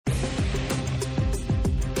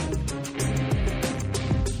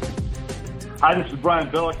Hi, this is Brian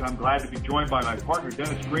Billick, and I'm glad to be joined by my partner,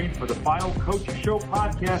 Dennis Green, for the final Coaching Show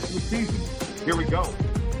podcast of the season. Here we go.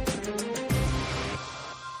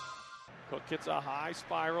 Cook hits a high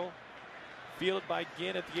spiral. Fielded by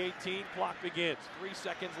Ginn at the 18. Clock begins. 3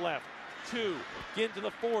 seconds left. 2. Ginn to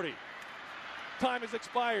the 40. Time has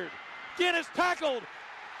expired. Ginn is tackled.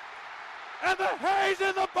 And the hay's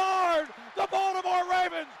in the barn. The Baltimore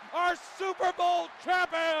Ravens are Super Bowl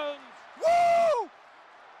champions. Woo!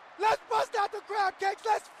 Let's bust out the crowd cakes.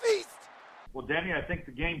 Let's feast. Well, Danny, I think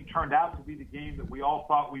the game turned out to be the game that we all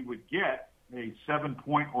thought we would get, a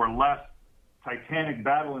 7-point or less Titanic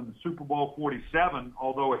battle in the Super Bowl 47,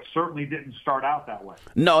 although it certainly didn't start out that way.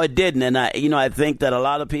 No, it didn't. And I think that a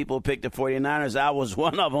lot of people picked the 49ers. I was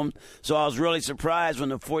one of them. So I was really surprised when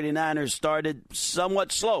the 49ers started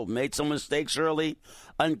somewhat slow, made some mistakes early,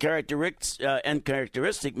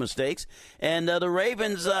 uncharacteristic mistakes. And the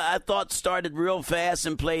Ravens, I thought, started real fast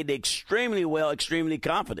and played extremely well, extremely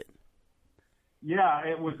confident. Yeah,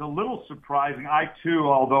 it was a little surprising. I, too,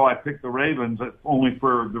 although I picked the Ravens, only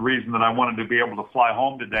for the reason that I wanted to be able to fly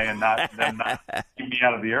home today and not keep me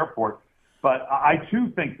out of the airport. But I, too,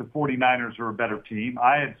 think the 49ers are a better team.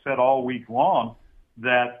 I had said all week long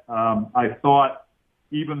that I thought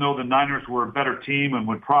even though the Niners were a better team and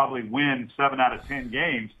would probably win 7 out of 10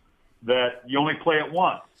 games, that you only play it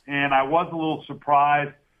once. And I was a little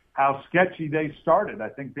surprised how sketchy they started. I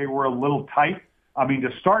think they were a little tight. I mean, to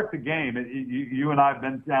start the game, you and I have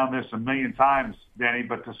been down this a million times, Danny,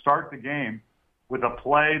 but to start the game with a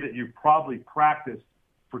play that you've probably practiced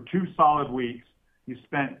for 2 solid weeks, you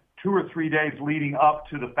spent 2 or 3 days leading up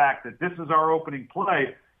to the fact that this is our opening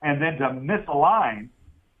play, and then to miss a line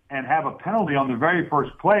and have a penalty on the very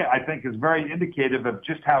first play, I think is very indicative of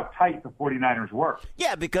just how tight the 49ers were.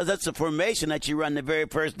 Yeah, because that's the formation that you run the very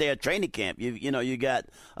first day of training camp. You got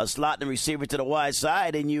a slot and receiver to the wide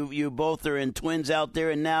side, and you both are in twins out there,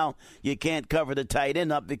 and now you can't cover the tight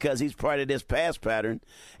end up because he's part of this pass pattern.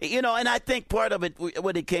 And I think part of it,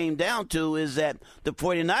 what it came down to, is that the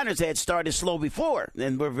 49ers had started slow before,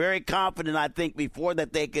 and were very confident, I think, before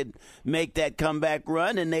that they could make that comeback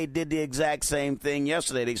run, and they did the exact same thing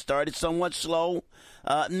yesterday. They started somewhat slow,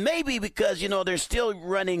 maybe because, they're still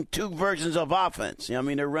running 2 versions of offense.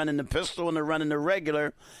 They're running the pistol and they're running the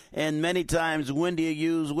regular, and many times when do you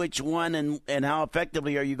use which one and how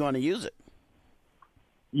effectively are you going to use it?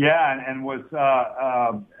 Yeah, and was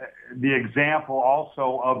the example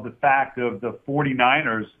also of the fact of the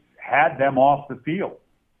 49ers had them off the field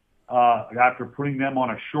after putting them on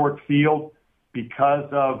a short field because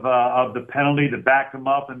of the penalty that backed them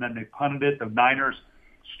up, and then they punted it. The Niners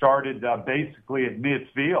started basically at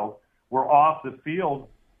midfield, were off the field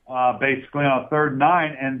basically on a 3rd and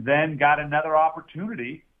 9, and then got another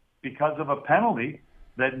opportunity because of a penalty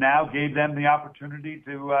that now gave them the opportunity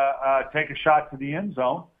to take a shot to the end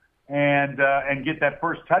zone and get that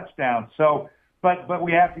first touchdown. So, but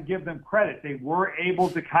we have to give them credit. They were able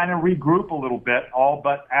to kind of regroup a little bit, all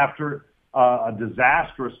but after a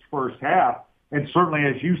disastrous first half. And certainly,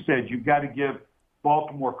 as you said, you've got to give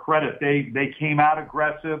Baltimore credit. They came out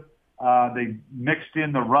aggressive. They mixed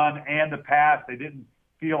in the run and the pass. They didn't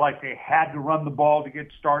feel like they had to run the ball to get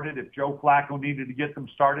started. If Joe Flacco needed to get them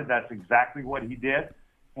started, that's exactly what he did.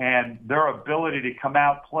 And their ability to come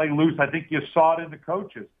out, play loose, I think you saw it in the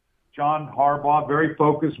coaches. John Harbaugh, very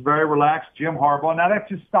focused, very relaxed. Jim Harbaugh, now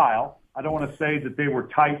that's his style. I don't want to say that they were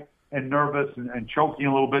tight and nervous and choking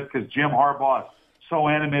a little bit because Jim Harbaugh is so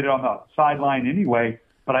animated on the sideline anyway.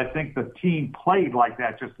 But I think the team played like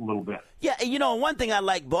that just a little bit. Yeah, one thing I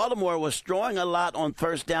like, Baltimore was throwing a lot on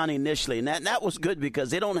first down initially, and that was good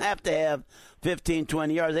because they don't have to have 15,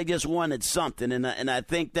 20 yards. They just wanted something, and I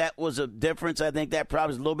think that was a difference. I think that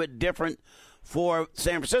probably is a little bit different for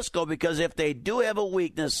San Francisco because if they do have a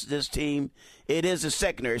weakness, this team, it is the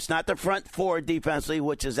secondary. It's not the front 4 defensively,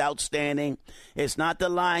 which is outstanding. It's not the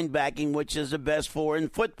linebacking, which is the best 4 in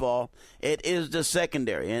football. It is the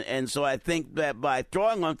secondary. And so I think that by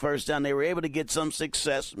throwing on first down, they were able to get some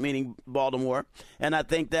success, meaning Baltimore. And I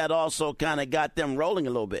think that also kind of got them rolling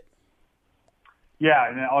a little bit. Yeah,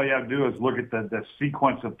 and all you have to do is look at the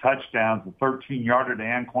sequence of touchdowns, the 13-yarder to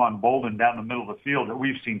Anquan Bolden down the middle of the field that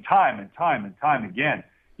we've seen time and time and time again.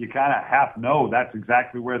 You kind of half know that's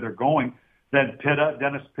exactly where they're going. Then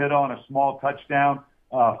Dennis Pitta on a small touchdown,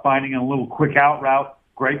 finding a little quick out route.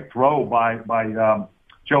 Great throw by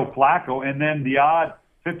Joe Flacco. And then the odd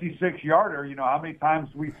 56-yarder, how many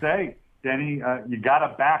times we say, Denny, you got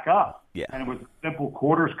to back up. Yeah. And it was simple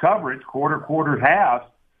quarters coverage, quarters, halves,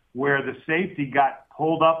 where the safety got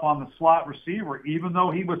pulled up on the slot receiver, even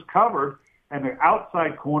though he was covered, and the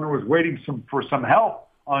outside corner was waiting for some help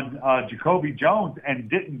on Jacoby Jones and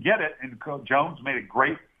didn't get it, and Jones made a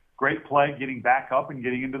great play getting back up and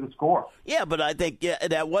getting into the score. Yeah, but I think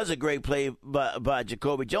that was a great play by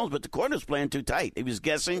Jacoby Jones, but the corner's playing too tight. He was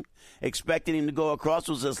guessing, expecting him to go across.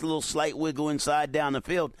 It was this little slight wiggle inside down the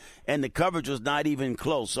field, and the coverage was not even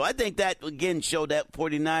close. So I think that, again, showed that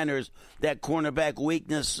 49ers, that cornerback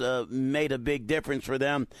weakness made a big difference for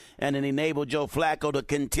them, and it enabled Joe Flacco to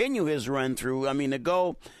continue his run through. I mean, to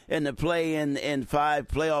go and to play in 5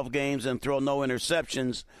 playoff games and throw no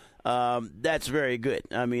interceptions, that's very good.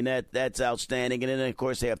 I mean, that's outstanding. And then, of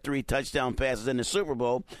course, they have 3 touchdown passes in the Super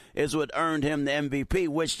Bowl is what earned him the MVP,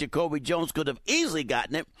 which Jacoby Jones could have easily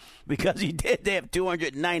gotten it because he did. They have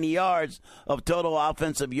 290 yards of total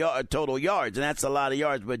total yards, and that's a lot of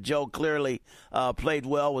yards. But Joe clearly played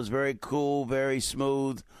well, was very cool, very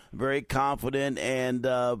smooth, very confident, and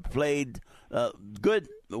played good,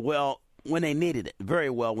 well, when they needed it,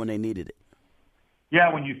 very well when they needed it.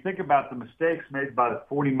 Yeah, when you think about the mistakes made by the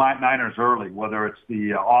 49ers early, whether it's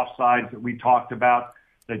the offsides that we talked about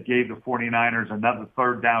that gave the 49ers another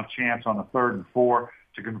third down chance on the 3rd and 4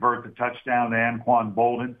 to convert the touchdown to Anquan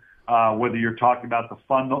Bolden, whether you're talking about the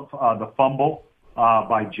fumble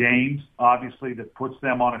by James, obviously, that puts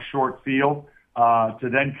them on a short field, to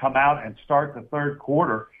then come out and start the third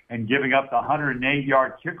quarter and giving up the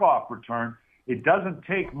 108-yard kickoff return. It doesn't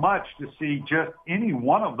take much to see just any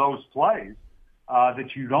one of those plays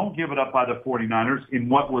that you don't give it up by the 49ers in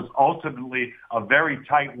what was ultimately a very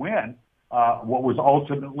tight win, what was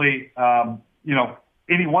ultimately,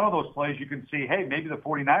 any one of those plays you can see, hey, maybe the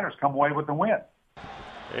 49ers come away with the win.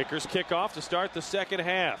 Akers kickoff to start the second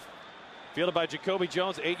half. Fielded by Jacoby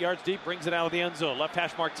Jones, 8 yards deep, brings it out of the end zone. Left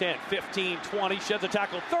hash mark 10, 15, 20, sheds a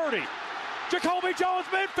tackle, 30. Jacoby Jones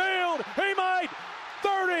midfield, he might,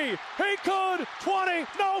 30, he could, 20,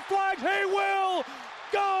 no flags, he will.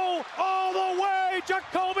 Go all the way,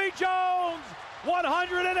 Jacoby Jones,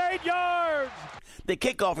 108 yards. The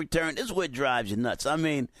kickoff return is what drives you nuts. I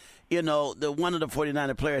mean, one of the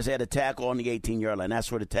 49er players had a tackle on the 18-yard line.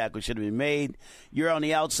 That's where the tackle should have been made. You're on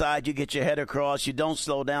the outside. You get your head across. You don't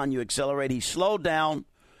slow down. You accelerate. He slowed down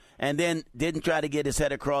and then didn't try to get his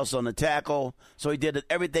head across on the tackle. So he did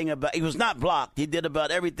everything about – he was not blocked. He did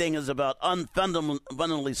about everything as about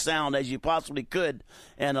fundamentally sound as you possibly could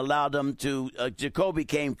and allowed them to Jacoby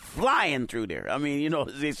came flying through there. I mean,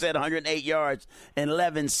 they said 108 yards in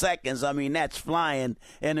 11 seconds. I mean, that's flying.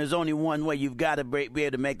 And there's only one way. You've got to be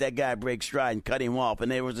able to make that guy break stride and cut him off.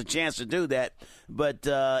 And there was a chance to do that, but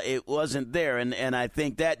it wasn't there. And I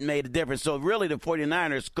think that made a difference. So really the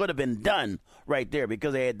 49ers could have been done right there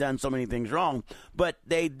because they had done so many things wrong. But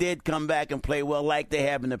they did come back and play well like they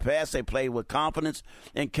have in the past. They played with confidence,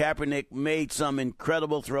 and Kaepernick made some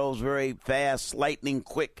incredible throws, very fast, lightning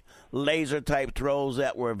quick, laser-type throws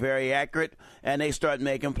that were very accurate, and they started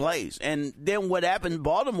making plays. And then what happened,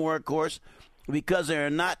 Baltimore, of course, because they're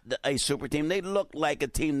not a super team, they look like a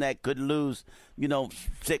team that could lose,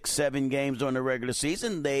 6-7 games during the regular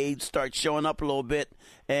season. They start showing up a little bit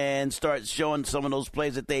and start showing some of those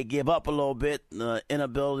plays that they give up a little bit,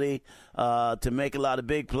 inability to make a lot of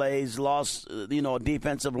big plays, lost, a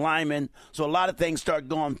defensive lineman. So a lot of things start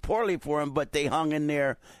going poorly for them, but they hung in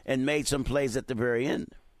there and made some plays at the very end.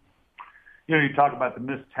 You talk about the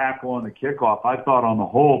missed tackle on the kickoff. I thought on the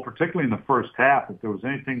whole, particularly in the first half, if there was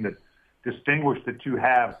anything that distinguished the two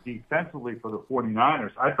halves defensively for the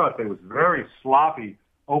 49ers, I thought there was very sloppy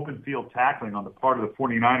open field tackling on the part of the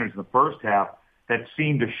 49ers in the first half that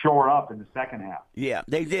seemed to shore up in the second half. Yeah,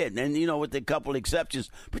 they did. And, with a couple exceptions,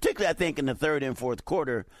 particularly I think in the third and fourth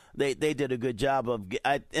quarter, they did a good job of,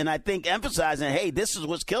 and I think emphasizing, hey, this is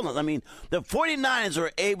what's killing us. I mean, the 49ers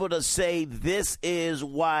were able to say, this is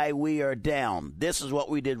why we are down. This is what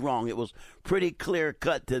we did wrong. It was pretty clear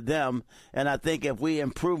cut to them. And I think if we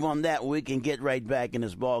improve on that, we can get right back in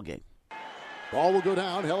this ballgame. Ball will go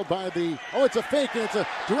down, held by it's a fake, and it's a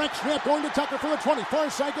direct snap going to Tucker for the 20. Far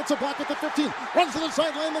side, gets a block at the 15. Runs to the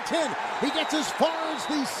sideline, the 10. He gets as far as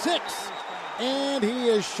the 6. And he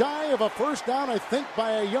is shy of a first down, I think,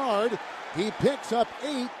 by a yard. He picks up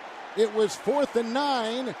 8. It was 4th and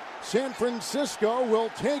 9. San Francisco will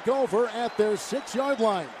take over at their 6-yard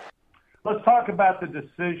line. Let's talk about the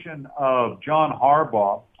decision of John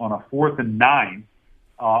Harbaugh on a 4th and 9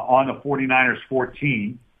 on the 49ers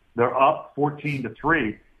 14. They're up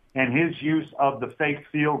 14-3, and his use of the fake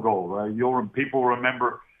field goal. People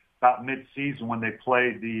remember about mid-season when they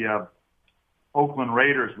played the Oakland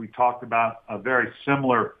Raiders. We talked about a very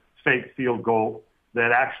similar fake field goal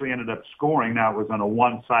that actually ended up scoring. Now, it was on a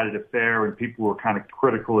one-sided affair, and people were kind of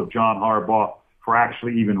critical of John Harbaugh for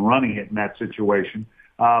actually even running it in that situation.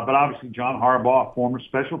 But obviously, John Harbaugh, former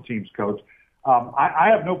special teams coach, I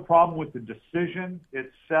have no problem with the decision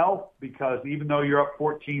itself because even though you're up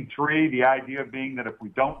 14-3, the idea being that if we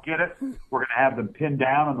don't get it, we're going to have them pinned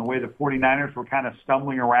down on the way the 49ers were kind of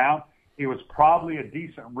stumbling around. It was probably a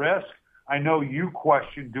decent risk. I know you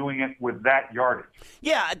questioned doing it with that yardage.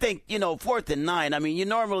 Yeah, I think, 4th and 9. I mean, you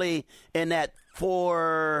normally in that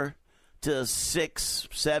 4 to 6,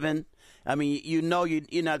 7. I mean, you're not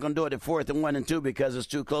going to do it at 4th and 1 and 2 because it's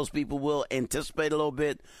too close. People will anticipate a little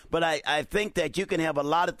bit. But I think that you can have a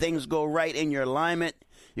lot of things go right in your alignment.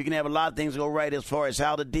 You can have a lot of things go right as far as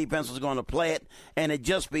how the defense is going to play it. And it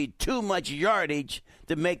just be too much yardage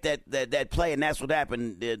to make that play. And that's what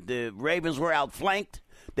happened. The Ravens were outflanked.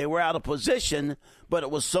 They were out of position, but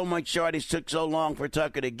it was so much yardage, took so long for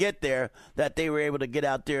Tucker to get there that they were able to get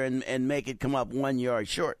out there and make it come up 1 yard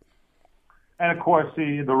short. And, of course,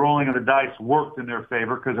 the rolling of the dice worked in their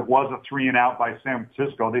favor because it was a 3-and-out by San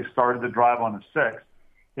Francisco. They started the drive on the 6th.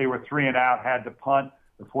 They were 3-and-out, had to punt.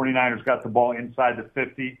 The 49ers got the ball inside the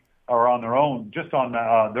 50 or on their own, just on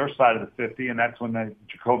their side of the 50, and that's when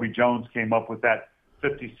Jacoby Jones came up with that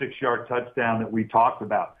 56-yard touchdown that we talked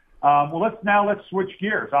about. Let's switch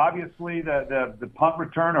gears. Obviously, the punt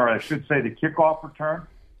return, or I should say the kickoff return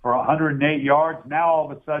for 108 yards. Now,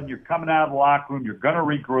 all of a sudden, you're coming out of the locker room. You're going to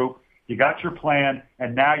regroup. You got your plan,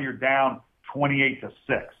 and now you're down 28-6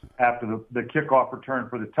 after the kickoff return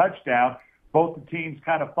for the touchdown. Both the teams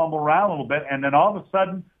kind of fumble around a little bit, and then all of a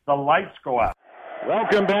sudden, the lights go out.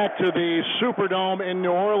 Welcome back to the Superdome in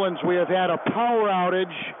New Orleans. We have had a power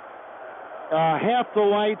outage. Half the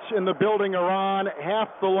lights in the building are on, half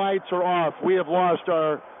the lights are off. We have lost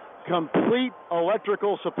our complete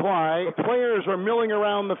electrical supply. The players are milling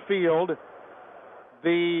around the field.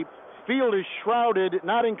 The field is shrouded,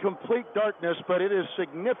 not in complete darkness, but it is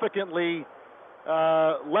significantly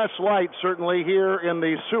less light, certainly, here in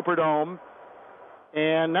the Superdome.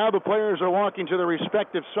 And now the players are walking to their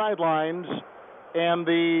respective sidelines, and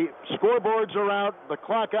the scoreboards are out. The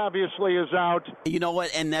clock obviously is out. You know what?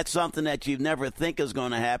 And that's something that you never think is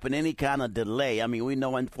going to happen, any kind of delay. I mean, we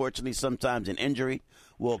know, unfortunately, sometimes an injury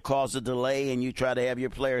will cause a delay, and you try to have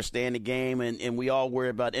your player stay in the game, and we all worry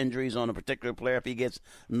about injuries on a particular player if he gets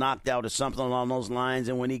knocked out or something along those lines.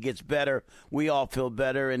 And when he gets better, we all feel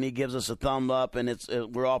better, and he gives us a thumb up, and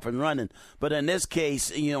we're off and running. But in this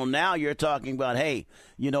case, now you're talking about, hey,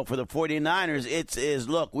 for the 49ers,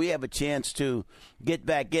 look, we have a chance to get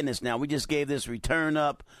back in this now. We just gave this return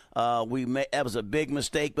up. That was a big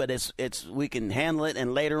mistake, but we can handle it.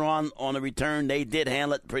 And later on the return, they did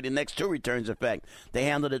handle it. The next 2 returns, in fact, they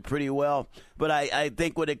handled it pretty well. But I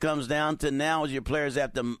think what it comes down to now is your players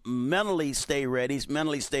have to mentally stay ready,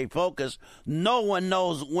 mentally stay focused. No one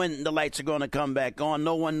knows when the lights are going to come back on.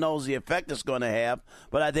 No one knows the effect it's going to have.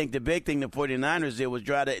 But I think the big thing the 49ers did was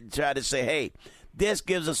try to say, hey, this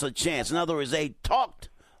gives us a chance. In other words, they talked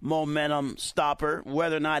momentum stopper,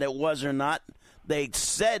 whether or not it was or not. They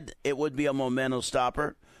said it would be a momentum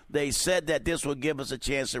stopper. They said that this would give us a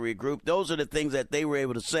chance to regroup. Those are the things that they were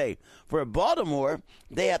able to say. For Baltimore,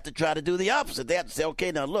 they have to try to do the opposite. They have to say,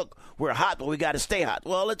 okay, now look, we're hot, but we got to stay hot.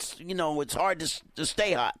 Well, it's hard to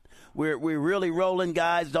stay hot. We're really rolling,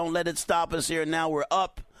 guys. Don't let it stop us here. Now we're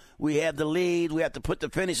up. We have the lead. We have to put the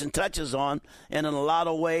finishing touches on. And in a lot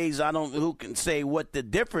of ways, who can say what the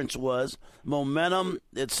difference was. Momentum,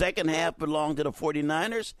 the second half belonged to the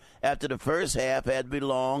 49ers. After the first half had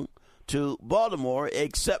belonged to Baltimore,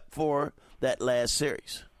 except for that last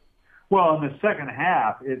series. Well, in the second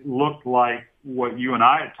half, it looked like what you and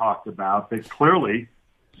I had talked about, that clearly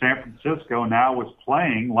San Francisco now was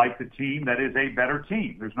playing like the team that is a better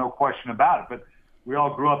team. There's no question about it. But we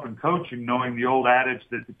all grew up in coaching knowing the old adage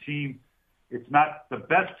that the team, it's not the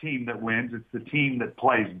best team that wins, it's the team that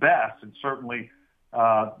plays best. And certainly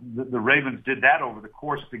the Ravens did that over the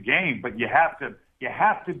course of the game. But you have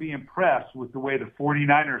to be impressed with the way the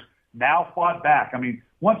 49ers now fought back. I mean,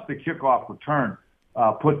 once the kickoff return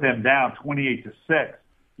put them down 28-6,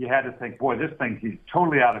 you had to think, boy, this thing is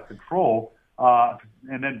totally out of control.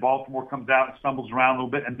 And then Baltimore comes out and stumbles around a little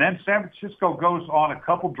bit. And then San Francisco goes on a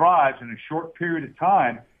couple drives in a short period of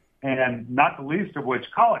time, and not the least of which,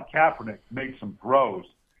 Colin Kaepernick made some throws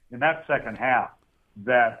in that second half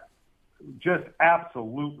that just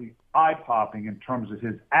absolutely eye-popping in terms of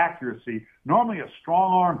his accuracy. Normally a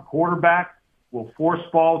strong-arm quarterback will force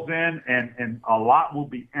balls in, and a lot will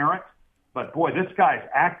be errant. But, boy, this guy's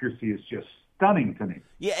accuracy is just stunning to me.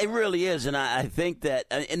 Yeah, it really is, and I think that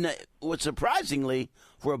what's surprisingly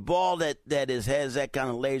for a ball that has that kind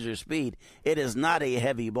of laser speed, it is not a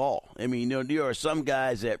heavy ball. I mean, there are some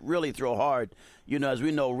guys that really throw hard. As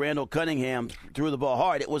we know, Randall Cunningham threw the ball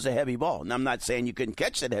hard. It was a heavy ball. And I'm not saying you couldn't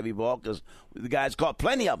catch that heavy ball because the guys caught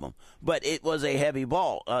plenty of them, but it was a heavy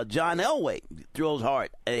ball. John Elway throws hard,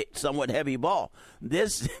 a somewhat heavy ball.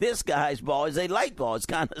 This guy's ball is a light ball. It's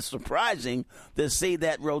kind of surprising to see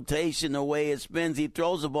that rotation, the way it spins. He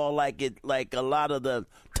throws the ball like a lot of the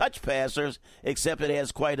touch passers, except it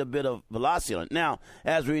has quite a bit of velocity on it. Now,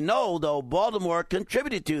 as we know, though, Baltimore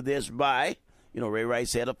contributed to this by, Ray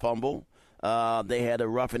Rice had a fumble. They had a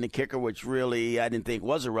roughing the kicker, which really I didn't think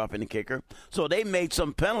was a roughing the kicker. So they made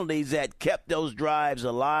some penalties that kept those drives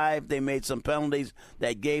alive. They made some penalties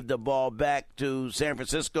that gave the ball back to San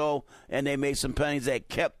Francisco, and they made some penalties that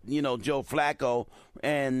kept, Joe Flacco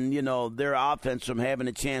and, their offense from having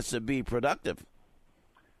a chance to be productive.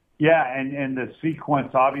 Yeah, and the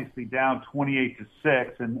sequence obviously down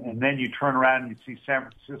 28-6, and then you turn around and you see San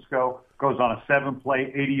Francisco goes on a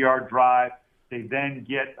 7-play, 80-yard drive. They then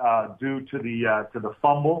get due to the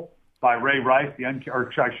fumble by Ray Rice,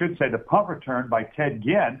 the punt return by Ted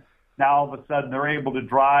Ginn. Now all of a sudden they're able to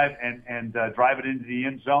drive and drive it into the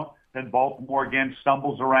end zone. Then Baltimore again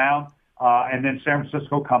stumbles around, and then San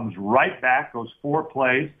Francisco comes right back. Goes 4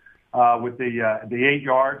 plays with the 8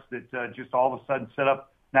 yards that just all of a sudden set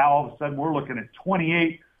up. Now all of a sudden we're looking at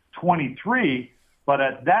 28-23. But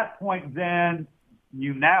at that point, then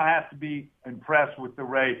you now have to be impressed with the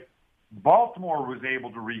way Baltimore was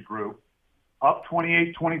able to regroup, up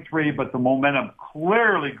 28-23, but the momentum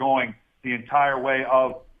clearly going the entire way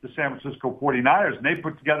of the San Francisco 49ers. And they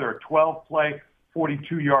put together a 12-play,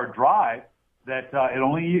 42-yard drive that it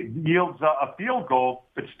only yields a field goal,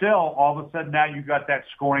 but still, all of a sudden now you got that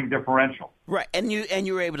scoring differential. Right, and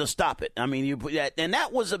you were able to stop it. I mean, you put that, and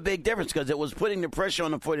that was a big difference because it was putting the pressure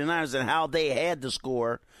on the 49ers and how they had to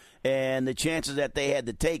score and the chances that they had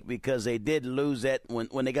to take, because they did lose that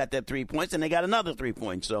when they got that 3 points, and they got another 3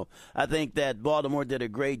 points. So I think that Baltimore did a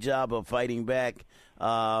great job of fighting back,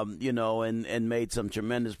 and made some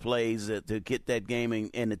tremendous plays to get that game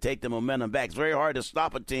and to take the momentum back. It's very hard to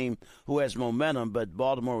stop a team who has momentum, but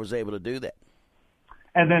Baltimore was able to do that.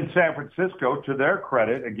 And then San Francisco, to their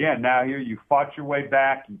credit, again, now here you fought your way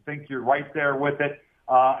back. You think you're right there with it,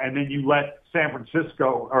 and then you let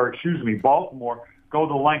Baltimore go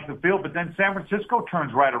the length of the field, but then San Francisco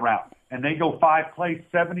turns right around, and they go 5 plays,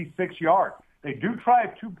 76 yards. They do try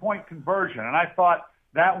a 2-point conversion, and I thought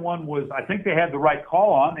that one I think they had the right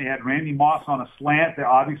call on. They had Randy Moss on a slant. They're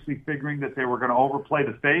obviously figuring that they were going to overplay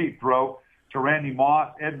the fade throw to Randy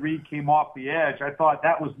Moss. Ed Reed came off the edge. I thought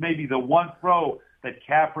that was maybe the one throw that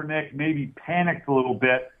Kaepernick maybe panicked a little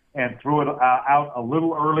bit and threw it out a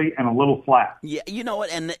little early and a little flat. Yeah, you know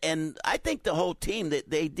what, and I think the whole team, that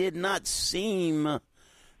they did not seem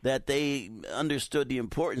that they understood the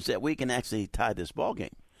importance that we can actually tie this ball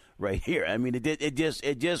game right here. I mean, it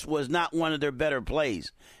just was not one of their better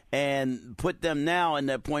plays, and put them now in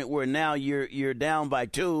that point where now you're down by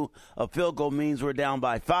 2. A field goal means we're down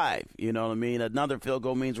by 5. You know what I mean? Another field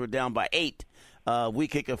goal means we're down by 8. We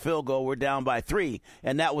kick a field goal, we're down by 3,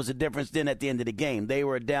 and that was the difference then at the end of the game. They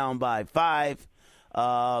were down by 5.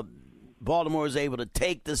 Baltimore was able to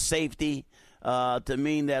take the safety to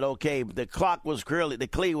mean that, okay, the clock was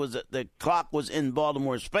in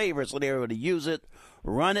Baltimore's favor, so they were able to use it,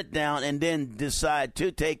 run it down, and then decide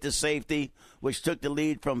to take the safety, which took the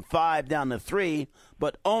lead from 5 down to 3,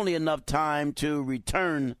 but only enough time to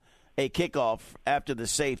return a kickoff after the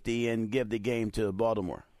safety and give the game to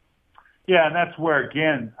Baltimore. Yeah, and that's where,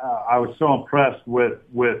 again, I was so impressed with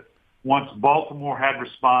once Baltimore had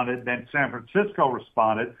responded, then San Francisco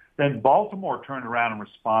responded, then Baltimore turned around and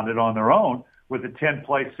responded on their own with a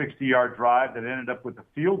 10-play, 60-yard drive that ended up with a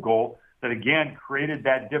field goal that, again, created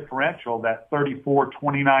that differential, that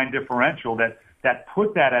 34-29 differential that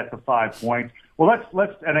put that at the 5 points. Well,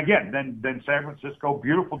 let's and again, then San Francisco,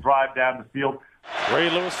 beautiful drive down the field. Ray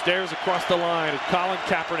Lewis stares across the line at Colin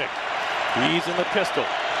Kaepernick. He's in the pistol.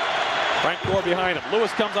 Frank Gore behind him.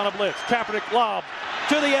 Lewis comes on a blitz. Kaepernick lob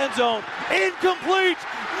to the end zone. Incomplete.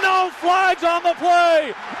 No flags on the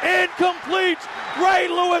play. Incomplete. Ray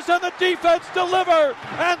Lewis and the defense deliver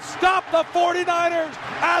and stop the 49ers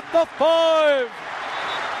at the 5.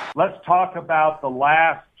 Let's talk about the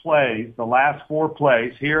last plays, the last 4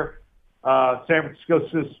 plays. Here, San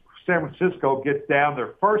Francisco gets down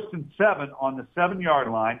their 1st and 7 on the 7-yard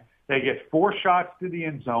line. They get 4 shots to the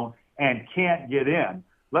end zone and can't get in.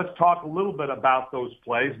 Let's talk a little bit about those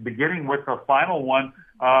plays, beginning with the final one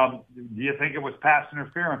Do you think it was pass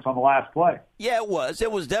interference on the last play? Yeah, it was.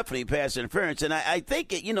 It was definitely pass interference. And I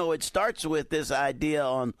think, it starts with this idea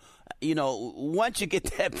on, once you get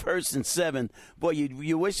that 1st and 7, boy,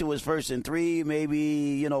 you wish it was 1st and 3,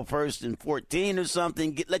 maybe, 1st and 14 or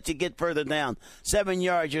something. Let you get further down. 7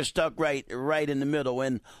 yards, you're stuck right in the middle.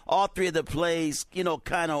 And all three of the plays,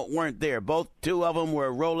 kind of weren't there. Two of them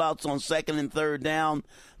were rollouts on 2nd and 3rd down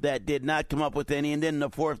that did not come up with any. And then the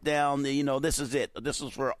 4th down, this is it. This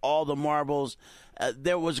is for all the marbles.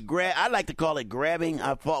 There was I like to call it grabbing.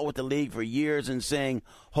 I fought with the league for years and saying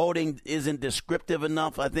holding isn't descriptive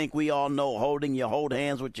enough. I think we all know holding. You hold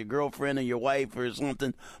hands with your girlfriend or your wife or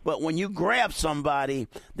something. But when you grab somebody,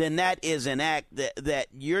 then that is an act that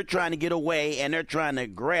you're trying to get away and they're trying to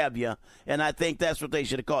grab you. And I think that's what they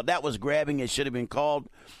should have called. That was grabbing. It should have been called.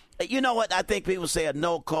 You know what? I think people say a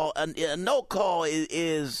no call. A no call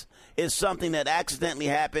is something that accidentally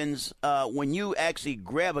happens when you actually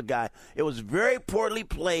grab a guy. It was very poorly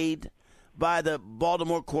played by the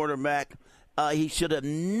Baltimore quarterback. He should have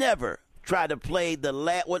never tried to play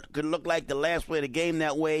what could look like the last play of the game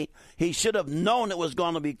that way. He should have known it was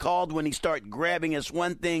going to be called when he started grabbing. It's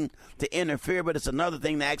one thing to interfere, but it's another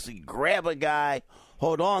thing to actually grab a guy,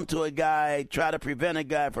 hold on to a guy, try to prevent a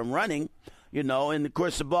guy from running. And of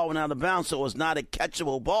course the ball went out of bounds, so it was not a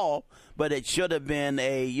catchable ball, but it should have been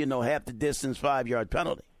a, half the distance 5-yard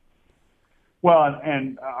penalty. Well,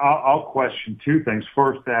 and I'll question two things.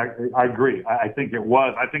 First, I agree. I think it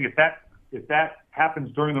was. I think if that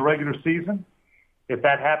happens during the regular season, if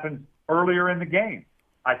that happens earlier in the game,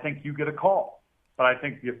 I think you get a call. But I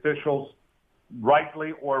think the officials,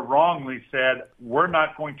 rightly or wrongly, said, we're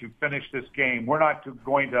not going to finish this game. We're not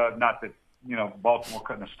going to, not that, Baltimore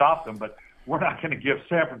couldn't have stopped them, but we're not going to give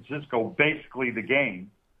San Francisco basically the game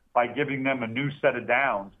by giving them a new set of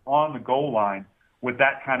downs on the goal line with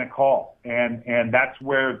that kind of call. And that's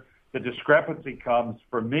where the discrepancy comes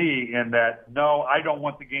for me in that, no, I don't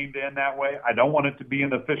want the game to end that way. I don't want it to be in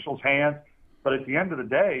the official's hands. But at the end of the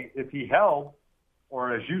day, if he held,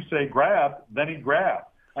 or as you say, grabbed, then he grabbed.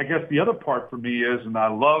 I guess the other part for me is, and I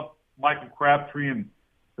love Michael Crabtree and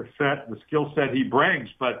the skill set he brings,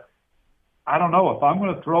 but I don't know. If I'm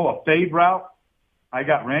going to throw a fade route, I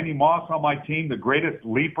got Randy Moss on my team, the greatest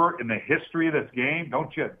leaper in the history of this game.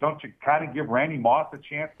 Don't you kind of give Randy Moss a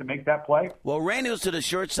chance to make that play? Well, Randy was to the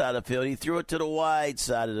short side of the field. He threw it to the wide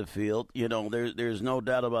side of the field. There's no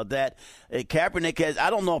doubt about that. Kaepernick has, I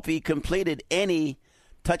don't know if he completed any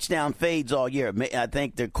touchdown fades all year. I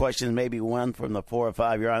think the question may be one from the 4 or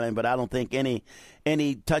 5 yard line, but I don't think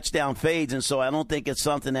any touchdown fades, and so I don't think it's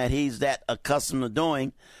something that he's that accustomed to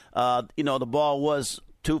doing. The ball was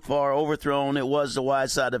too far overthrown. It was the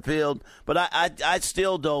wide side of the field. But I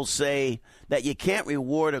still don't say that you can't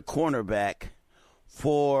reward a cornerback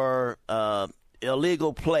for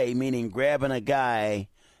illegal play, meaning grabbing a guy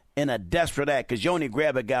in a desperate act, because you only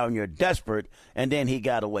grab a guy when you're desperate, and then he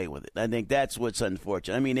got away with it. I think that's what's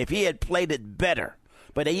unfortunate. I mean, if he had played it better,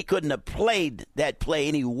 but he couldn't have played that play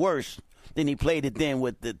any worse than he played it then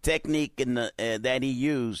with the technique and that he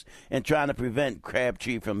used and trying to prevent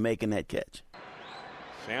Crabtree from making that catch.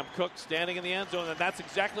 Sam Cook standing in the end zone, and that's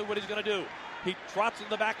exactly what he's going to do. He trots in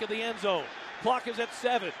the back of the end zone. Clock is at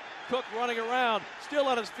 7. Cook running around, still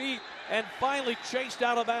on his feet, and finally chased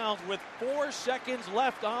out of bounds with 4 seconds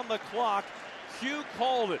left on the clock. Hugh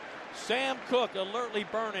called it. Sam Cook alertly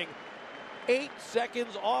burning 8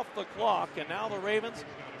 seconds off the clock, and now the Ravens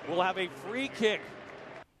will have a free kick.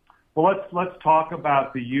 Well, let's talk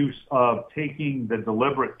about the use of taking the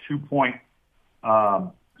deliberate 2-point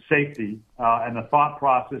safety and the thought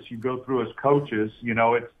process you go through as coaches.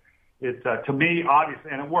 It's to me obvious,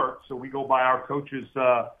 and it works. So we go by our coaches'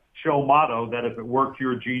 show motto that if it worked,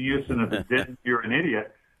 you're a genius, and if it didn't, you're an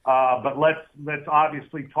idiot. But let's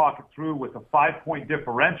obviously talk it through with a 5-point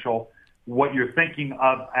differential. What you're thinking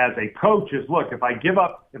of as a coach is, look, if I give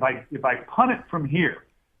up, if I punt it from here,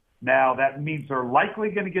 now that means they're likely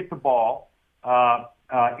going to get the ball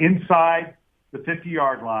inside the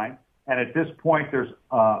 50-yard line, and at this point there's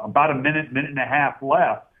about a minute and a half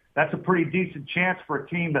left. That's a pretty decent chance for a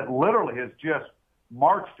team that literally has just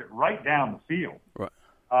marched it right down the field. Right.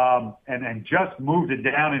 And just moved it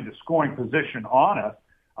down into scoring position on us.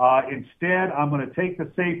 Instead, I'm going to take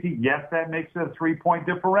the safety. Yes, that makes it a 3-point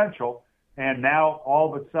differential. And now,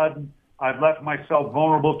 all of a sudden, I've left myself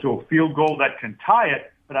vulnerable to a field goal that can tie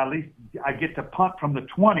it, but at least I get to punt from the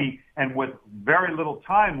 20, and with very little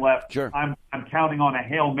time left, sure, I'm counting on a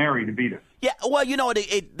Hail Mary to beat us. Yeah, well,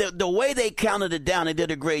 the way they counted it down, they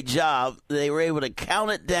did a great job. They were able to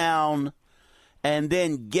count it down and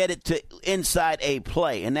then get it to inside a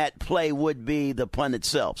play, and that play would be the punt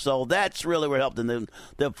itself. So that's really what helped them.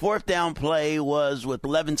 The fourth down play was with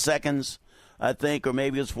 11 seconds, I think, or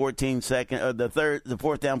maybe it was 14 seconds. Or the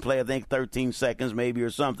fourth down play, I think 13 seconds maybe or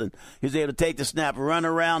something. He was able to take the snap, run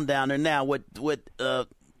around down there. Now, what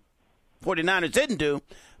 49ers didn't do,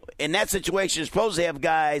 in that situation, you're supposed to have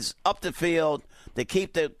guys up the field to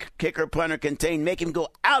keep the kicker punter contained, make him go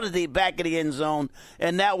out of the back of the end zone,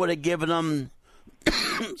 and that would have given them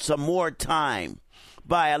some more time.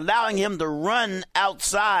 By allowing him to run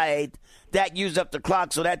outside, that used up the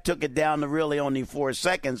clock, so that took it down to really only 4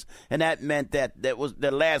 seconds, and that meant that was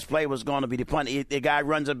the last play was going to be the punt. The guy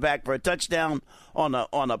runs it back for a touchdown on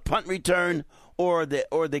a punt return, or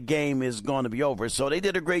the game is going to be over. So they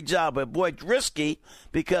did a great job, but boy, it's risky,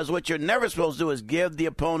 because what you're never supposed to do is give the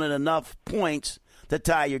opponent enough points to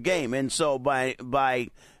tie your game. And so by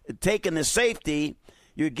taking the safety,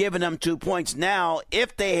 you're giving them 2 points. Now,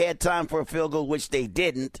 if they had time for a field goal, which they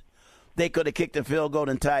didn't, they could have kicked the field goal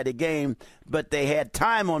and tied the game, but they had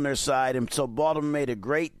time on their side, and so Baltimore made a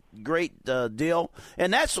great deal.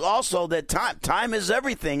 And that's also that time is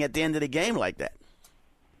everything at the end of the game like that.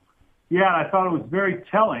 Yeah, and I thought it was very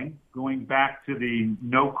telling, going back to the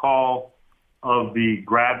no call of the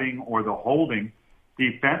grabbing or the holding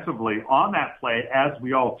defensively on that play. As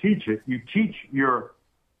we all teach it, you teach your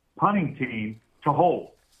punting team to hold,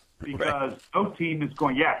 because no team is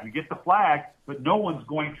going, you get the flag, but no one's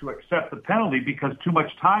going to accept the penalty because too much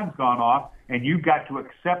time's gone off, and you've got to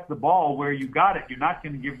accept the ball where you got it. You're not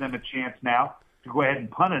going to give them a chance now to go ahead and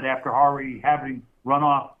punt it after already having run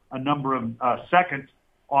off a number of seconds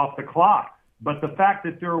off the clock. But the fact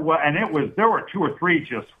that there were 2 or 3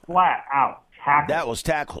 just flat out tackles. That was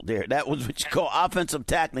tackled there. That was what you call offensive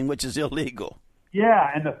tackling, which is illegal. Yeah,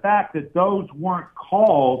 and the fact that those weren't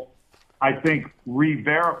called, I think,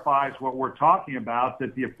 re-verifies what we're talking about,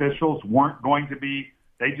 that the officials weren't going to be,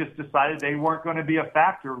 they just decided they weren't going to be a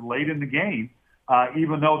factor late in the game,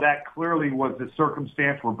 even though that clearly was the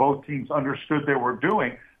circumstance where both teams understood they were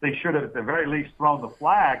doing. They should have at the very least thrown the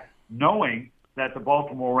flag, knowing that the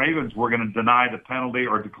Baltimore Ravens were going to deny the penalty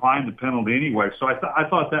or decline the penalty anyway. So I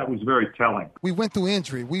thought that was very telling. We went through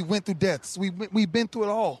injury. We went through deaths. We've been through it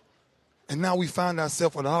all. And now we find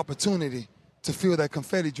ourselves with an opportunity to feel that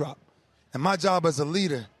confetti drop. And my job as a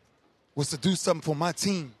leader was to do something for my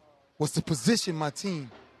team, was to position my team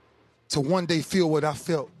to one day feel what I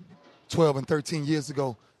felt 12 and 13 years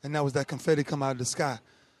ago, and that was that confetti come out of the sky.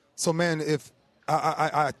 So, man, if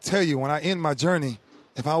I tell you, when I end my journey,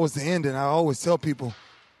 if I was to end it, I always tell people,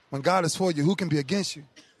 when God is for you, who can be against you?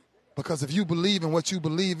 Because if you believe in what you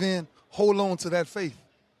believe in, hold on to that faith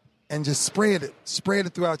and just spread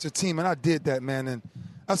it throughout your team. And I did that, man, and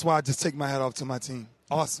that's why I just take my hat off to my team.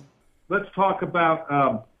 Awesome. Let's talk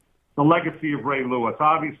about the legacy of Ray Lewis.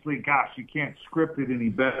 Obviously, gosh, you can't script it any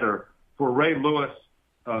better for Ray Lewis,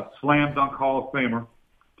 slam dunk Hall of Famer,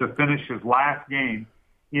 to finish his last game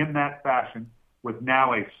in that fashion with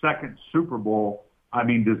now a second Super Bowl. I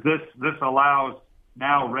mean, this allows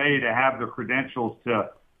now Ray to have the credentials to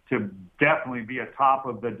definitely be atop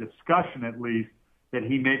of the discussion, at least, that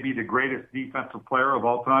he may be the greatest defensive player of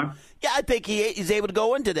all time? Yeah, I think he's able to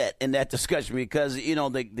go into that discussion because,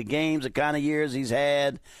 the games, the kind of years he's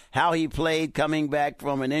had, how he played coming back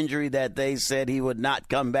from an injury that they said he would not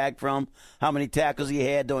come back from, how many tackles he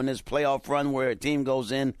had during this playoff run where a team goes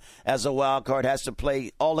in as a wild card, has to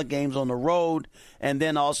play all the games on the road, and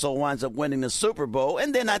then also winds up winning the Super Bowl.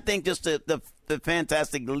 And then I think just the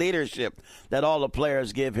fantastic leadership that all the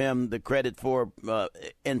players give him the credit for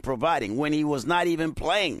in providing when he was not even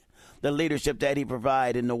playing, the leadership that he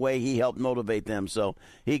provided and the way he helped motivate them. So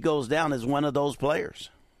he goes down as one of those players.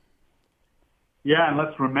 Yeah, and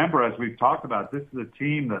let's remember, as we've talked about, this is a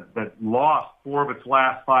team that lost 4 of its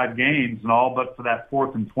last 5 games, and all but for that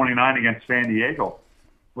 4th and 29 against San Diego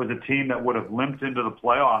was a team that would have limped into the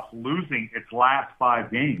playoffs, losing its last 5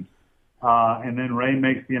 games. And then Ray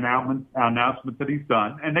makes the announcement that he's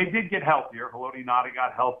done. And they did get healthier. Haloti Ngata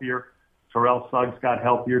got healthier. Terrell Suggs got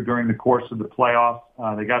healthier during the course of the playoffs.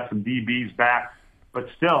 They got some DBs back. But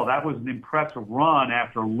still, that was an impressive run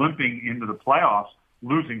after limping into the playoffs,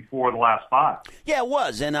 losing 4 of the last 5. Yeah, it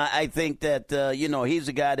was. And I think that, he's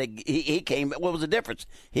a guy that he came. What was the difference?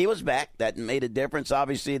 He was back. That made a difference.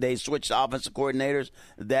 Obviously, they switched offensive coordinators.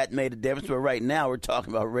 That made a difference. But right now, we're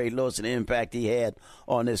talking about Ray Lewis and the impact he had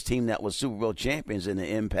on this team that was Super Bowl champions, and the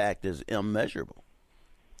impact is immeasurable.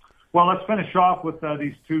 Well, let's finish off with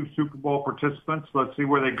these 2 Super Bowl participants. Let's see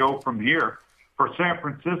where they go from here. For San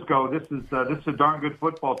Francisco, this is a darn good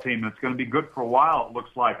football team. It's going to be good for a while, it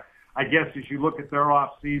looks like. I guess as you look at their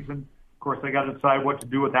off season, course, they got to decide what to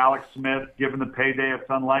do with Alex Smith. Given the payday, it's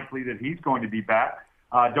unlikely that he's going to be back.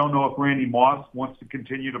 I don't know if Randy Moss wants to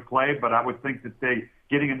continue to play, but I would think that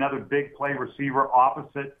getting another big play receiver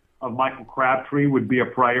opposite of Michael Crabtree would be a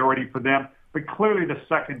priority for them. But clearly the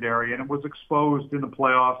secondary, and it was exposed in the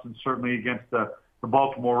playoffs and certainly against the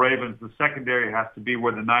Baltimore Ravens, the secondary has to be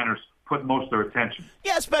where the Niners put most of their attention.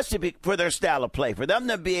 Yeah, especially for their style of play. For them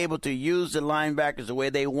to be able to use the linebackers the way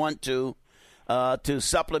they want to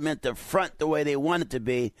supplement the front the way they want it to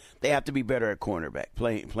be, they have to be better at cornerback,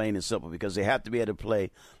 plain and simple, because they have to be able to play a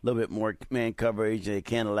little bit more man coverage. They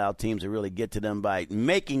can't allow teams to really get to them by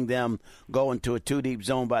making them go into a two-deep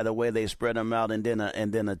zone by the way they spread them out and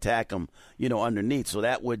then attack them, underneath. So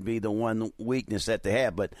that would be the one weakness that they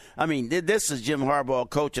have. But, I mean, this is Jim Harbaugh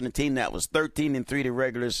coaching a team that was 13-3 the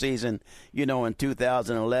regular season, in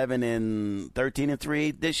 2011, and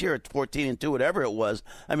 13-3 this year, 14-2, whatever it was.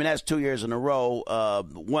 I mean, that's 2 years in a row.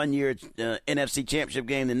 1 year NFC Championship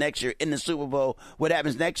game, the next year in the Super Bowl. What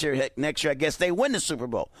happens next year? Next year, I guess they win the Super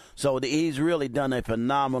Bowl. So he's really done a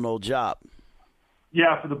phenomenal job.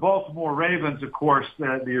 Yeah, for the Baltimore Ravens, of course,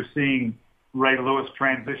 you're seeing Ray Lewis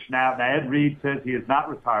transition out. Now, Ed Reed says he is not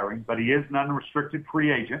retiring, but he is an unrestricted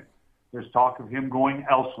free agent. There's talk of him going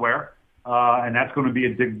elsewhere, and that's going to be a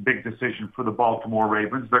big decision for the Baltimore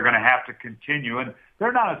Ravens. They're going to have to continue, and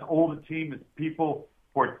they're not as old a team as people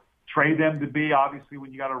portray them to be, obviously,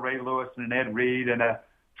 when you got a Ray Lewis and an Ed Reed and a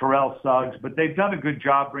Terrell Suggs, but they've done a good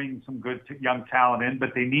job bringing some good young talent in,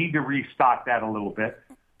 but they need to restock that a little bit.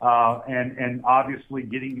 And obviously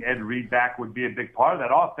getting Ed Reed back would be a big part of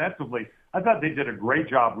that. Offensively, I thought they did a great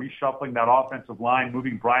job reshuffling that offensive line,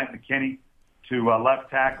 moving Bryant McKinney to left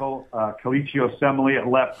tackle, Kelechi Osemele at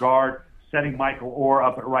left guard, setting Michael Orr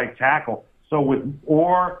up at right tackle. So with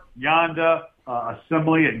Orr, Yanda,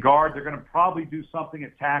 Assembly at guard, they're going to probably do something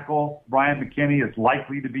at tackle. Brian McKinney is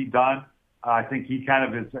likely to be done. I think he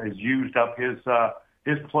kind of has used up his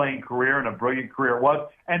playing career, and a brilliant career it was.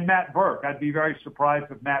 And Matt Burke, I'd be very surprised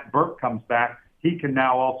if Matt Burke comes back. He can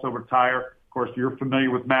now also retire. Of course, you're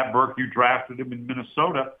familiar with Matt Burke. You drafted him in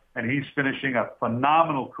Minnesota, and he's finishing a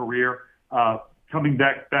phenomenal career, coming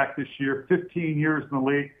back this year, 15 years in the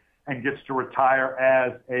league, and gets to retire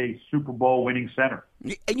as a Super Bowl winning center.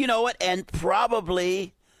 And you know what? And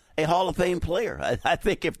probably a Hall of Fame player. I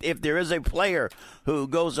think if there is a player who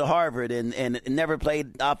goes to Harvard and never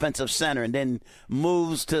played offensive center and then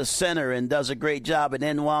moves to center and does a great job and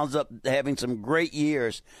then winds up having some great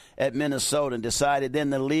years at Minnesota and decided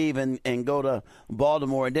then to leave and go to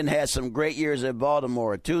Baltimore and then had some great years at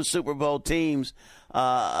Baltimore, 2 Super Bowl teams,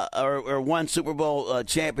 or 1 Super Bowl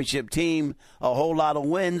championship team, a whole lot of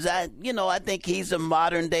wins. I think he's a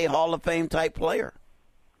modern-day Hall of Fame type player.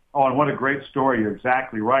 Oh, and what a great story. You're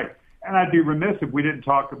exactly right. And I'd be remiss if we didn't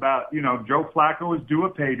talk about, Joe Flacco is due a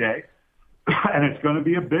payday, and it's going to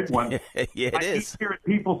be a big one. Yeah, it is. I keep hearing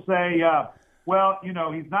people say,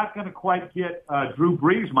 he's not going to quite get Drew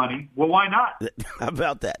Brees money. Well, why not? How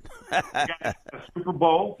about that? He got a Super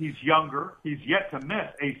Bowl. He's younger. He's yet to miss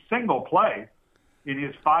a single play in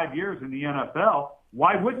his 5 years in the NFL.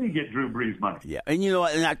 Why wouldn't he get Drew Brees money? Yeah, and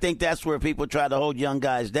and I think that's where people try to hold young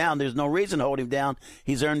guys down. There's no reason to hold him down.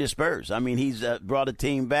 He's earned his spurs. I mean, he's brought a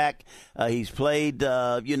team back. He's played,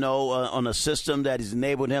 on a system that has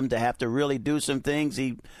enabled him to have to really do some things.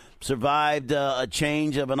 He survived a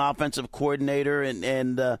change of an offensive coordinator,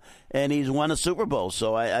 and he's won a Super Bowl.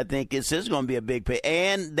 So I think this is going to be a big pay.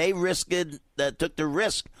 And they took the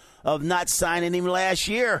risk of not signing him last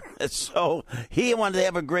year. So he wanted to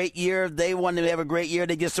have a great year. They wanted to have a great year.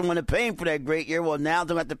 They just didn't want to pay him for that great year. Well, now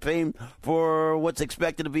they're going to have to pay him for what's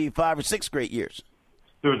expected to be 5 or 6 great years.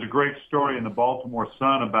 There was a great story in the Baltimore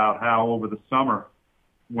Sun about how over the summer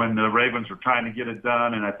when the Ravens were trying to get it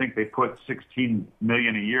done, and I think they put $16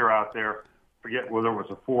 million a year out there, forget whether it was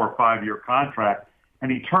a 4 or 5 year contract, and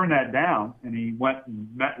he turned that down, and he went and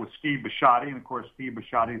met with Steve Bisciotti, and of course Steve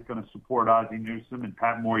Bisciotti is going to support Ozzie Newsome and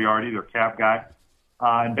Pat Moriarty, their cap guy,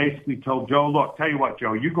 and basically told Joe, look, tell you what,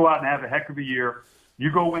 Joe, you go out and have a heck of a year,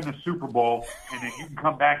 you go win the Super Bowl, and then you can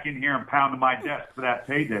come back in here and pound on my desk for that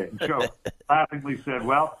payday. And Joe laughingly said,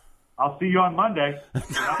 well, I'll see you on Monday. I'm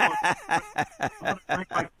going to bring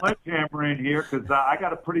my sledgehammer in here because I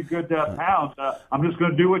got a pretty good pound. I'm just going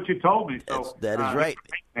to do what you told me. So that is right.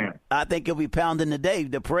 I think he'll be pounding today.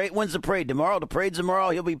 The parade. When's the parade? Tomorrow? The parade's tomorrow.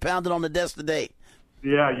 He'll be pounding on the desk today.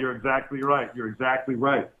 Yeah, you're exactly right.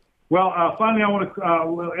 Well, finally, I want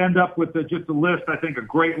to end up with just a list. I think a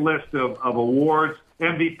great list of awards.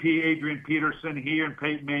 MVP, Adrian Peterson, he and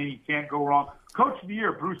Peyton Manning, you can't go wrong. Coach of the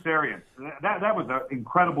Year, Bruce Arians. That was an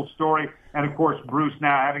incredible story. And, of course, Bruce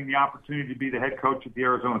now having the opportunity to be the head coach of the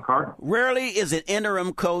Arizona Cardinals. Rarely is an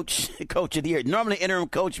interim coach of the year. Normally, interim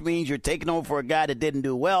coach means you're taking over for a guy that didn't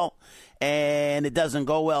do well, and it doesn't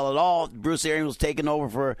go well at all. Bruce Arians was taking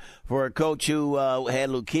over for a coach who had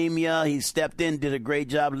leukemia. He stepped in, did a great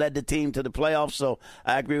job, led the team to the playoffs. So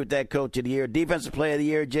I agree with that coach of the year. Defensive player of the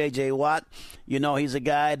year, J.J. Watt. You know, he's a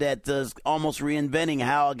guy that is almost reinventing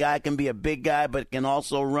how a guy can be a big guy but can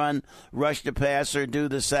also run, rush the passer, do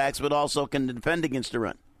the sacks, but also can defend against the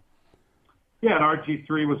run. Yeah, and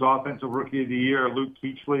RG3 was Offensive Rookie of the Year. Luke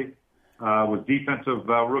Kuechly was Defensive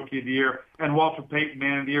Rookie of the Year. And Walter Payton,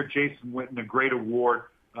 Man of the Year. Jason Witten, a great award.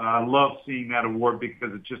 I love seeing that award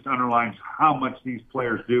because it just underlines how much these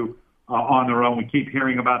players do on their own. We keep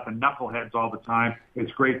hearing about the knuckleheads all the time.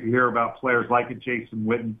 It's great to hear about players like a Jason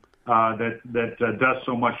Witten that does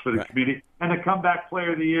so much for the community. And the Comeback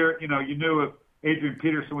Player of the Year, you knew if Adrian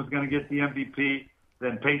Peterson was going to get the MVP,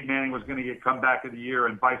 then Peyton Manning was going to get Comeback of the Year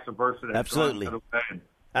and vice versa. Absolutely.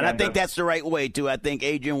 And I think that's the right way, too. I think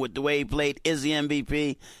Adrian, with the way he played, is the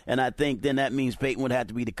MVP, and I think then that means Peyton would have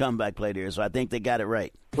to be the comeback player there. So I think they got it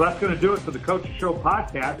right. Well, that's going to do it for the Coaches Show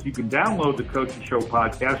podcast. You can download the Coaches Show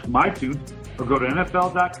podcast from iTunes or go to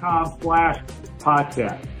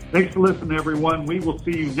NFL.com/podcast. Thanks for listening, everyone. We will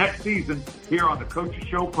see you next season here on the Coaches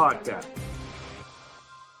Show podcast.